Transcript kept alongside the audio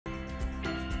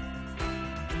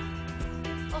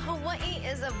Hawaii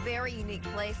is a very unique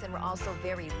place, and we're also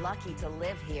very lucky to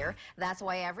live here. That's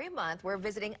why every month we're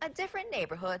visiting a different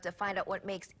neighborhood to find out what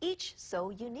makes each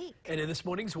so unique. And in this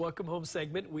morning's Welcome Home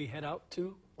segment, we head out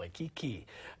to Waikiki.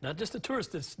 Not just a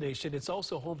tourist destination, it's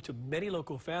also home to many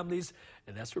local families,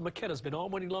 and that's where McKenna's been all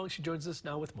morning long. She joins us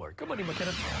now with more. Good morning,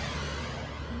 McKenna.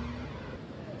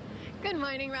 Good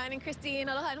morning, Ryan and Christine.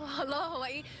 Aloha, aloha,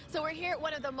 Hawaii. So we're here at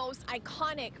one of the most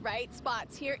iconic,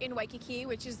 spots here in Waikiki,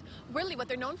 which is really what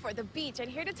they're known for, the beach. And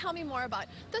here to tell me more about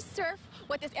the surf,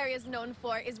 what this area is known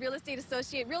for, is realtor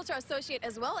associate,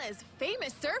 as well as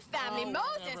famous surf family,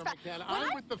 Moses.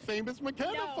 I'm with the famous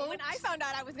McKenna, folks. When I found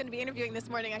out I was going to be interviewing this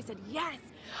morning, I said, yes.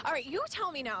 All right, you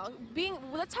tell me now,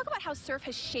 let's talk about how surf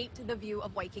has shaped the view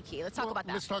of Waikiki. Let's talk about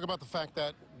that. Let's talk about the fact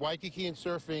that Waikiki and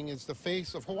surfing is the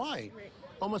face of Hawaii. Right.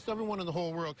 Almost everyone in the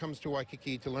whole world comes to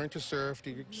Waikiki to learn to surf,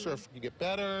 surf to get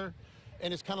better,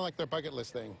 and it's kind of like their bucket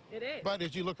list thing. It is. But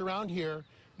as you look around here,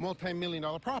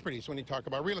 multi-million-dollar properties when you talk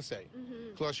about real estate.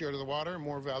 Closer you're to the water,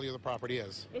 more value the property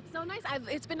is. It's so nice.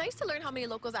 It's been nice to learn how many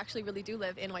locals actually really do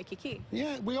live in Waikiki.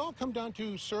 Yeah, we all come down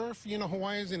to surf. You know,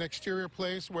 Hawaii is an exterior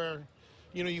place where,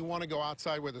 you know, you want to go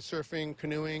outside, whether surfing,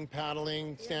 canoeing,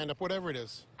 paddling, stand-up, whatever it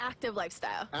is. Active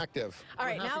lifestyle. Active. All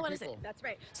right, We're now I happy want to say, people. that's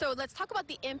right. So let's talk about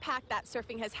the impact that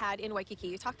surfing has had in Waikiki.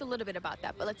 You talked a little bit about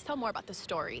that, but let's tell more about the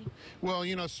story. Well,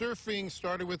 you know, surfing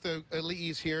started with the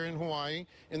Ali'is here in Hawaii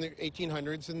in the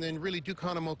 1800s, and then really Duke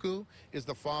Kahanamoku is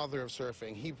the father of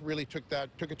surfing. He really took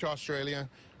it to Australia,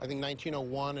 I think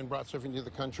 1901, and brought surfing to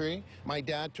the country. My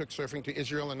dad took surfing to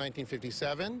Israel in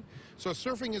 1957. So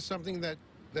surfing is something that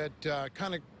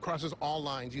kind of crosses all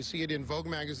lines. You see it in Vogue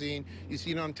magazine, you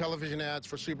see it on television ads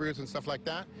for Subarus and stuff like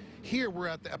that. Here we're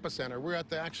at the epicenter. We're at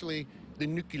the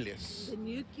nucleus. The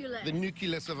nucleus. The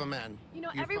nucleus of a man. You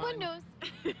know, everyone knows.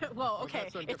 Well, okay,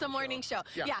 it's a morning show.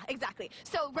 Yeah, exactly.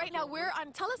 So right now we're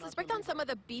on, let's break down some of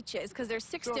the beaches, because there's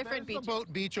six different beaches. The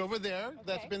boat beach over there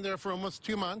that's been there for almost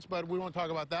 2 months, but we won't talk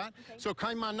about that. Okay. So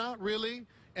Kaimana, really,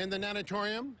 and the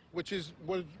Nanatorium, which is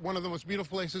one of the most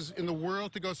beautiful places in the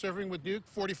world to go surfing with Duke,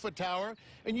 40-foot tower,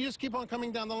 and you just keep on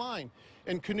coming down the line.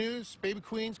 And canoes, Baby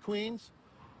Queens,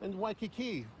 and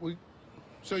Waikiki.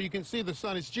 So you can see the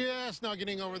sun is just now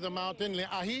getting over the mountain,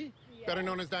 Le'ahi, better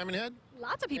known as Diamond Head.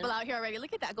 Lots of people out here already.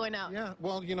 Look at that going out. Yeah,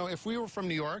 well, you know, if we were from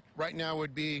New York, right now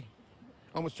would be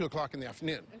almost 2 o'clock in the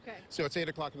afternoon. Okay. So it's 8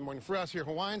 o'clock in the morning for us here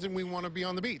Hawaiians, and we want to be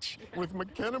on the beach with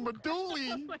McKenna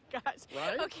Maduli. Oh my gosh.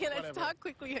 Right? Okay, let's talk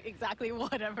quickly. Exactly,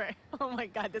 whatever. Oh my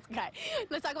God, this guy.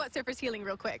 Let's talk about Surfers Healing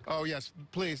real quick. Oh yes,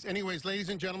 please. Anyways, ladies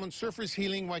and gentlemen, Surfers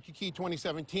Healing Waikiki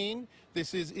 2017.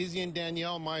 This is Izzy and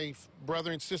Danielle, my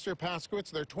brother and sister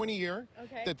Paskowitz. They're 20-year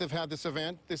that they've had this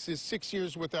event. This is 6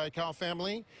 years with the Aikau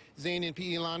family, Zane and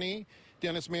Pi'ilani,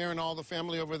 Dennis Mayer and all the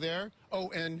family over there. Oh,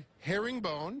 and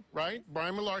Herringbone, right?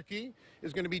 Brian Malarkey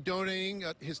is going to be donating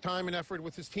his time and effort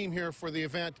with his team here for the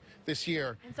event this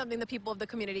year. And something the people of the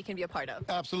community can be a part of.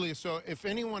 Absolutely. So if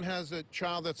anyone has a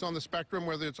child that's on the spectrum,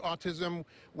 whether it's autism,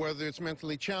 whether it's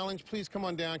mentally challenged, please come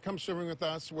on down, come surfing with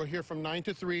us. We're here from 9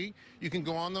 to 3. You can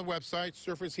go on the website,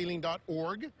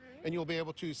 surfershealing.org, and you'll be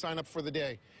able to sign up for the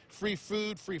day. Free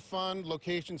food, free fun,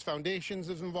 locations, foundations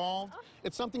is involved.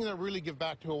 It's something that really give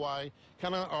back to Hawaii,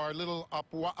 kind of our little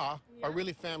apua'a, our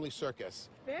really family circus.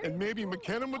 And maybe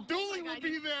McKenna Maduli will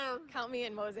be there. Count me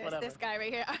in, Moses. This guy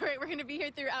right here. All right, we're going to be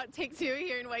here throughout Take 2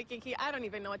 here in Waikiki. I don't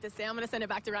even know what to say. I'm going to send it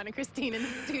back to Ron and Christine in the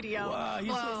studio.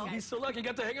 Wow, he's so lucky.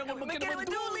 Got to hang out with McKenna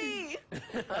Maduli.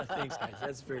 Thanks, guys.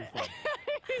 That's very fun.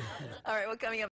 All right, well, coming up.